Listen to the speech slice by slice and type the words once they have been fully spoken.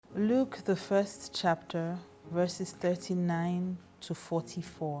Luke, the first chapter, verses 39 to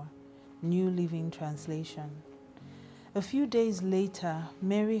 44, New Living Translation. A few days later,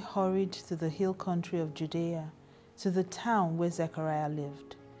 Mary hurried to the hill country of Judea, to the town where Zechariah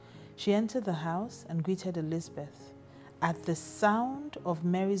lived. She entered the house and greeted Elizabeth. At the sound of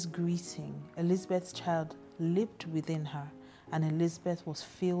Mary's greeting, Elizabeth's child leaped within her, and Elizabeth was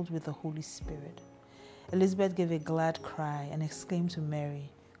filled with the Holy Spirit. Elizabeth gave a glad cry and exclaimed to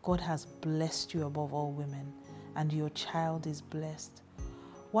Mary, "God has blessed you above all women, and your child is blessed.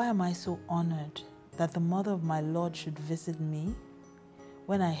 Why am I so honored that the mother of my Lord should visit me?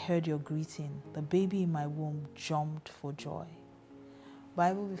 When I heard your greeting, the baby in my womb jumped for joy."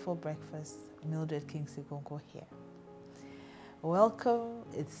 Bible before breakfast, Mildred Kingsley Gongo here. Welcome.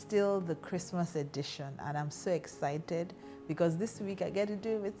 It's still the Christmas edition, and I'm so excited because this week I get to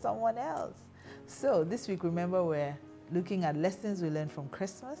do it with someone else. So this week, remember, we're looking at lessons we learned from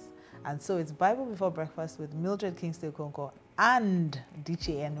Christmas, and so it's Bible before breakfast with Mildred Kingsley Gongo and Diche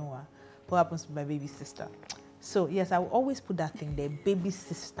Enua, who happens to be my baby sister. So yes, I will always put that thing there, baby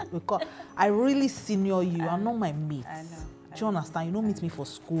sister, because I really senior you. I'm not my mate. I know. Do you understand? You don't meet me for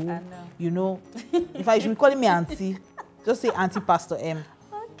school. I know. You know, if I should be calling me auntie, just say Auntie Pastor M.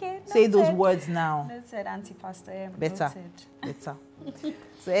 Okay. Say those words now. Noted, Auntie Pastor M. Better. Noted. Better.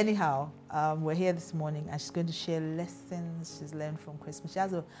 So anyhow, we're here this morning and she's going to share lessons she's learned from Christmas. She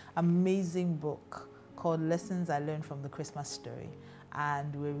has an amazing book called Lessons I Learned from the Christmas Story.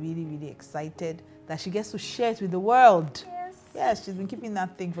 And we're really, really excited that she gets to share it with the world. Yes. Yes, she's been keeping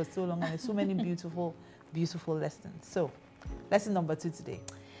that thing for so long and there's so many beautiful, beautiful lessons. So, lesson number 2 today.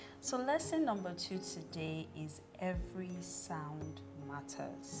 So lesson number 2 today is every sound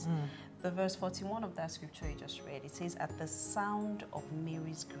matters. The verse 41 of that scripture you just read, it says, "At the sound of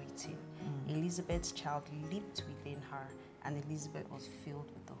Mary's greeting, Elizabeth's child leaped within her, and Elizabeth was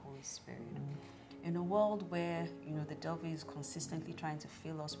filled with the Holy Spirit." In a world where, the devil is consistently trying to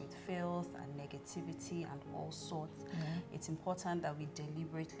fill us with filth and negativity and all sorts, it's important that we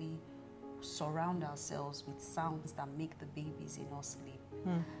deliberately surround ourselves with sounds that make the babies in us sleep.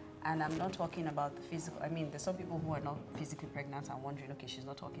 And I'm not talking about the physical. I mean, there's some people who are not physically pregnant and wondering, okay, she's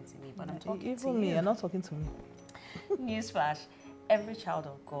not talking to me, but I'm talking to you. Even me, you're not talking to me. Newsflash, every child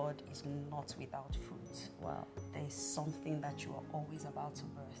of God is not without fruit. Wow. There is something that you are always about to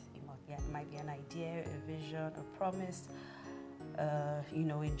birth. It might be an idea, a vision, a promise, a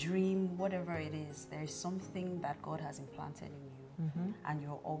dream, whatever it is. There is something that God has implanted in you, and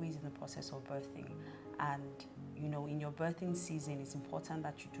you're always in the process of birthing. And in your birthing season, it's important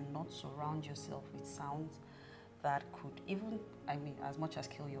that you do not surround yourself with sounds that could even, as much as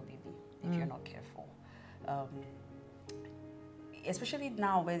kill your baby if you're not careful. Especially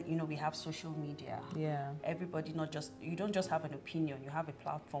now where, we have social media. Yeah. Everybody you don't just have an opinion, you have a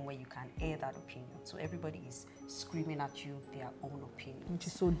platform where you can air that opinion. So everybody is screaming at you their own opinion. Which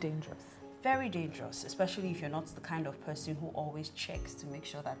is so dangerous. Very dangerous, especially if you're not the kind of person who always checks to make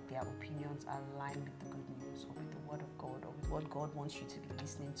sure that their opinions align with the good news or with the word of God or with what God wants you to be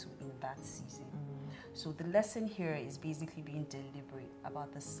listening to in that season. So the lesson here is basically being deliberate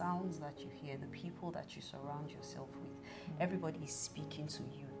about the sounds that you hear, the people that you surround yourself with. Everybody is speaking to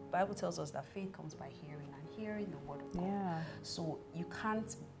you. The Bible tells us that faith comes by hearing and hearing the word of God. Yeah. So you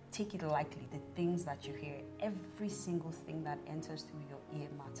can't take it lightly, the things that you hear. Every single thing that enters through your ear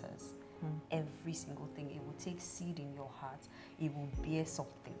matters. Every single thing. It will take seed in your heart. It will bear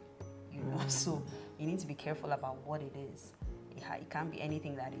something, So you need to be careful about what it is. It can't be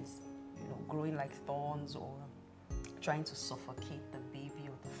anything that is, growing like thorns or trying to suffocate the baby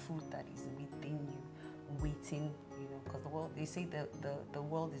or the fruit that is within you, waiting, because the world, they say the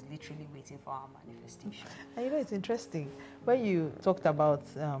world is literally waiting for our manifestation. And it's interesting. When you talked about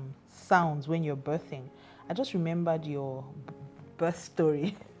sounds when you're birthing, I just remembered your birth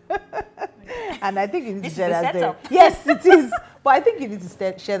story. And I think you need to share that story. Yes, it is. But I think you need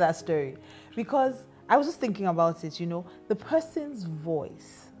to share that story. Because I was just thinking about it, the person's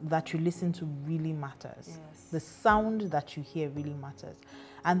voice that you listen to really matters. Yes. The sound that you hear really matters.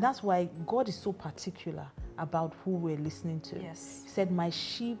 And that's why God is so particular about who we're listening to. Yes. He said, "My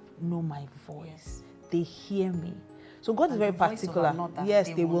sheep know my voice. Yes. They hear me." So God is very particular.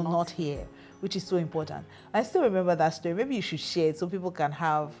 Yes, they will not hear, which is so important. I still remember that story. Maybe you should share it so people can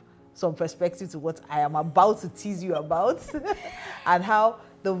have some perspective to what I am about to tease you about and how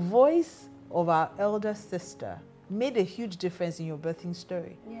the voice of our elder sister made a huge difference in your birthing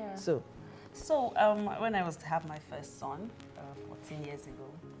story. Yeah. So when I was to have my first son 14 years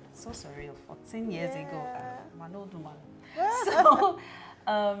ago, so surreal, 14 years ago, I'm an old woman. So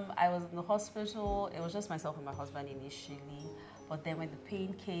I was in the hospital. It was just myself and my husband initially. But then when the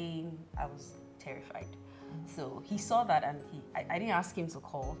pain came, I was terrified. So he saw that, and I didn't ask him to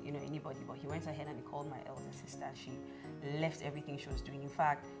call, anybody, but he went ahead and he called my elder sister. She left everything she was doing. In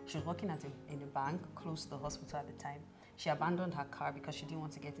fact, she was working in a bank close to the hospital at the time. She abandoned her car because she didn't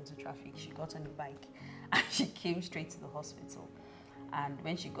want to get into traffic. She got on a bike and she came straight to the hospital. And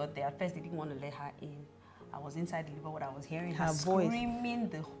when she got there, at first they didn't want to let her in. I was inside the labor, what I was hearing her voice screaming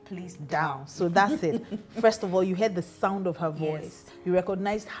the place down. So that's it. First of all, you heard the sound of her voice. Yes. You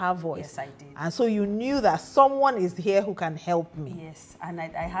recognized her voice. Yes, I did. And so you knew that someone is here who can help me. Yes, and I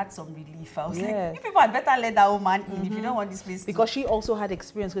had some relief. I was Yes. like, you people had better let that woman in if you don't want this place Because she also had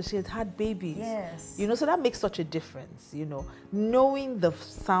experience, because she had had babies. Yes. So that makes such a difference, knowing the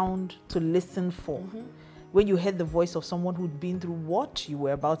sound to listen for. When you heard the voice of someone who'd been through what you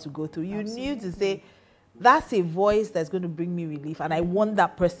were about to go through, you knew to say, that's a voice that's going to bring me relief, and I want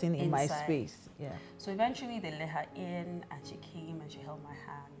that person in my space. Yeah. So eventually they let her in, and she came and she held my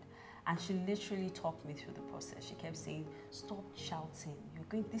hand, and she literally talked me through the process. She kept saying, stop shouting.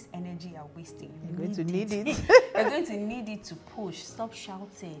 This energy you're wasting. You're going to need it. You're going to need it to push. Stop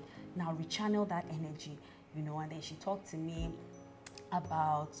shouting. Now rechannel that energy, and then she talked to me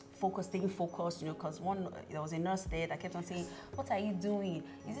about staying focused, because there was a nurse there that kept on saying, what are you doing?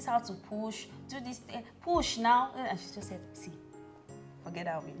 Is this how to push? Do this, push now. And she just said, see, forget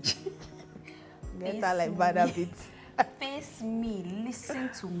that winch. Get that like bad habits. Face me, listen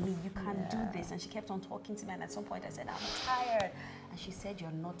to me, you can do this. And she kept on talking to me, and at some point I said, I'm tired. And she said,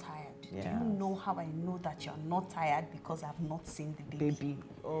 you're not tired. Yeah. Do you know how I know that you're not tired? Because I've not seen the baby.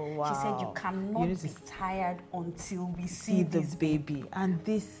 Oh, wow. She said, you cannot be tired until we see the this baby. And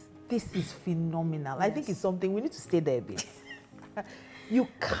this is phenomenal. Yes. I think it's something, we need to stay there a bit. You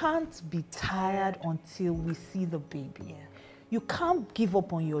can't be tired until we see the baby. Yeah. You can't give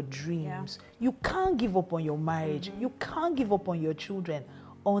up on your dreams. Yeah. You can't give up on your marriage. You can't give up on your children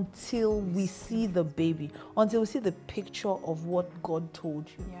until we see the baby, until we see the picture of what God told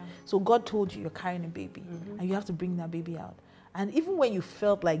you. Yeah. So God told you you're carrying a baby, and you have to bring that baby out. And even when you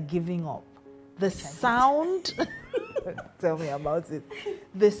felt like giving up, the sound, tell me about it,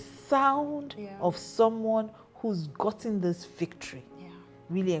 the sound of someone who's gotten this victory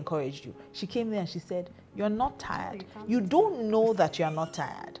really encouraged you. She came there and she said, you're not tired. You don't know that you're not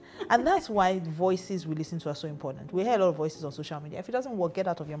tired. And that's why the voices we listen to are so important. We hear a lot of voices on social media. If it doesn't work, get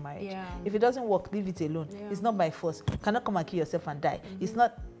out of your marriage. Yeah. If it doesn't work, leave it alone. Yeah. It's not by force. You cannot come and kill yourself and die. It's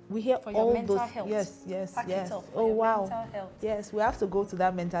not. We hear for all your mental those. Health. Yes. Oh wow. Mental health. Yes, we have to go to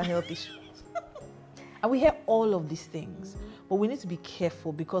that mental health issue. And we hear all of these things, but we need to be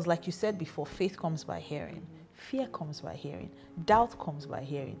careful because, like you said before, faith comes by hearing. Fear comes by hearing. Doubt comes by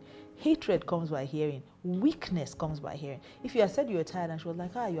hearing. Hatred comes by hearing. Weakness comes by hearing. If you had said you were tired and she was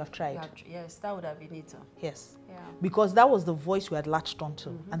like, you have tried. Yes, that would have been it. Yes. Yeah. Because that was the voice you had latched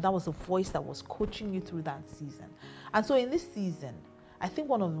onto. And that was the voice that was coaching you through that season. And so in this season, I think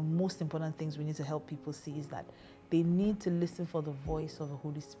one of the most important things we need to help people see is that they need to listen for the voice of the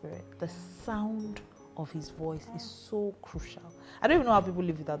Holy Spirit. The sound of his voice is so crucial. I don't even know how people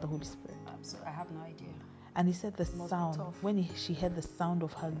live without the Holy Spirit. I have no idea. And he said the sound, when she heard the sound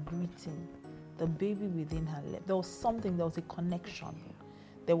of her greeting, the baby within her left, there was a connection.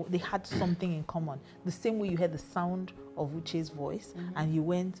 They had something in common. The same way you heard the sound of Uche's voice and you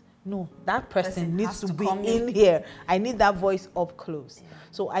went, no, that person needs to be in here. I need that voice up close. Yeah.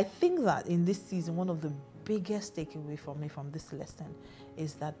 So I think that in this season, one of the biggest takeaway for me from this lesson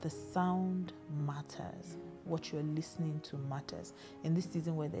is that the sound matters. What you're listening to matters. In this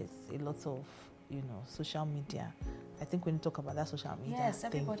season where there's a lot of social media, I think we need to talk about that social media. Yes,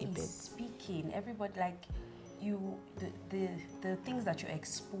 everybody is speaking. Everybody, the things that you're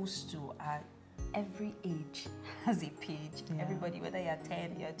exposed to are every age has a page. Yeah. Everybody, whether you're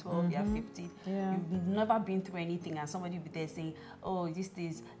 10, you're 12, you're 15, you've never been through anything, and somebody will be there saying, "Oh, this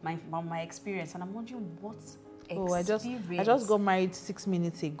is my experience," and I'm wondering what experience. I just got married 6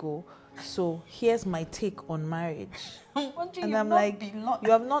 minutes ago. So here's my take on marriage. And I'm like, you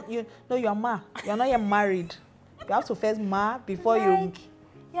are ma. You're not yet married. You have to first ma before you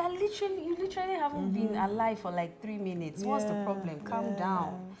literally haven't been alive for 3 minutes. What's the problem? Calm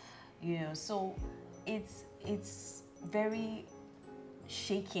down. So it's very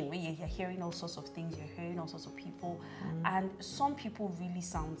shaking when you're hearing all sorts of things, you're hearing all sorts of people, and some people really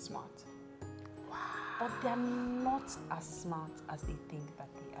sound smart. But they're not as smart as they think that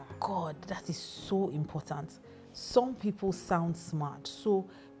they are. God, that is so important. Some people sound smart. So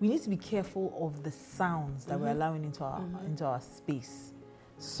we need to be careful of the sounds that we're allowing into our space.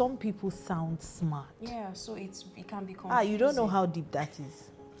 Some people sound smart. Yeah, so it can be confusing. You don't know how deep that is.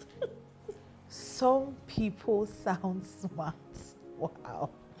 Some people sound smart. Wow.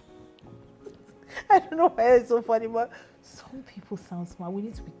 I don't know why it's so funny, but some people sound smart. We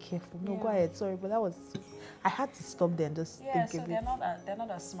need to be careful. No, go ahead. Sorry, but that was... I had to stop there and just think so of it. they're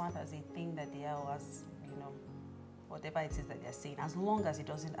not as smart as they think that they are, or as, whatever it is that they're saying, as long as it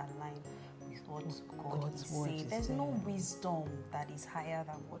doesn't align with what God is saying. There's no wisdom that is higher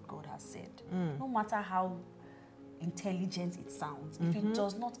than what God has said. No matter how intelligent it sounds, if it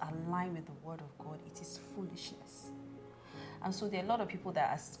does not align with the word of God, it is foolishness. And so there are a lot of people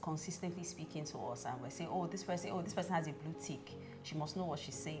that are consistently speaking to us, and we're saying, oh, this person has a blue tick. She must know what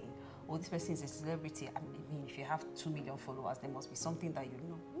she's saying. Oh, this person is a celebrity. I mean, if you have 2 million followers, there must be something that you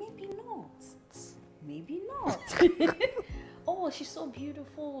know. Maybe not. Maybe not. Oh, she's so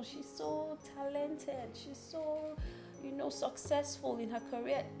beautiful. She's so talented. She's so, successful in her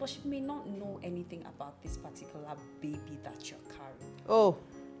career. But she may not know anything about this particular baby that you're carrying. Oh,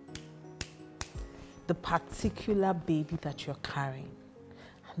 the particular baby that you're carrying.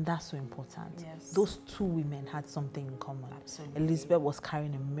 And that's so important. Yes. Those 2 women had something in common. Absolutely. Elizabeth was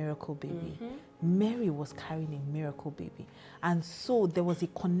carrying a miracle baby. Mary was carrying a miracle baby. And so there was a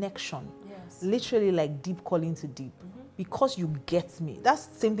connection. Yes. Literally like deep calling to deep. Because you get me. That's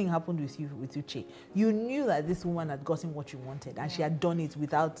the same thing happened with you, with Uche. You knew that this woman had gotten what you wanted, and she had done it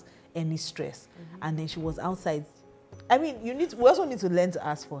without any stress. And then she was outside. I mean, we also need to learn to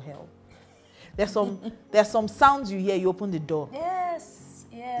ask for help. There's some sounds you hear, you open the door.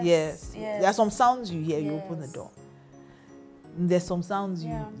 Yes. There are some sounds you hear, you open the door. There's some sounds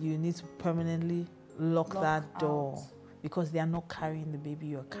you need to permanently lock that door out, because they are not carrying the baby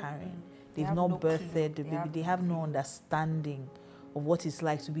you're carrying. They've not birthed the baby. They have no understanding of what it's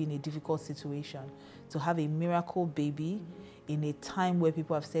like to be in a difficult situation. To have a miracle baby in a time where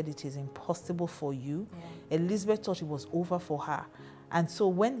people have said it is impossible for you. Elizabeth thought it was over for her. And so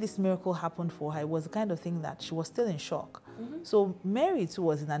when this miracle happened for her, it was the kind of thing that she was still in shock. So Mary too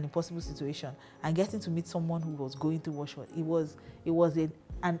was in an impossible situation, and getting to meet someone who was going through what she was, it was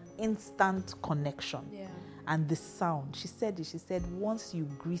an instant connection. And the sound, she said, once you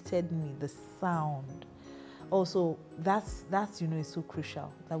greeted me, the sound. Also, that's is so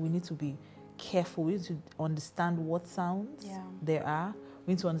crucial, that we need to be careful. We need to understand what sounds there are.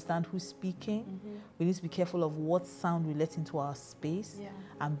 We need to understand who's speaking. We need to be careful of what sound we let into our space.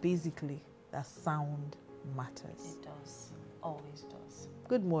 And basically, that sound matters. It does. Always does.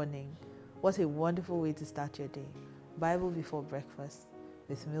 Good morning. What a wonderful way to start your day. Bible before breakfast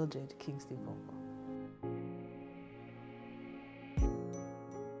with Mildred Kingsley Boko.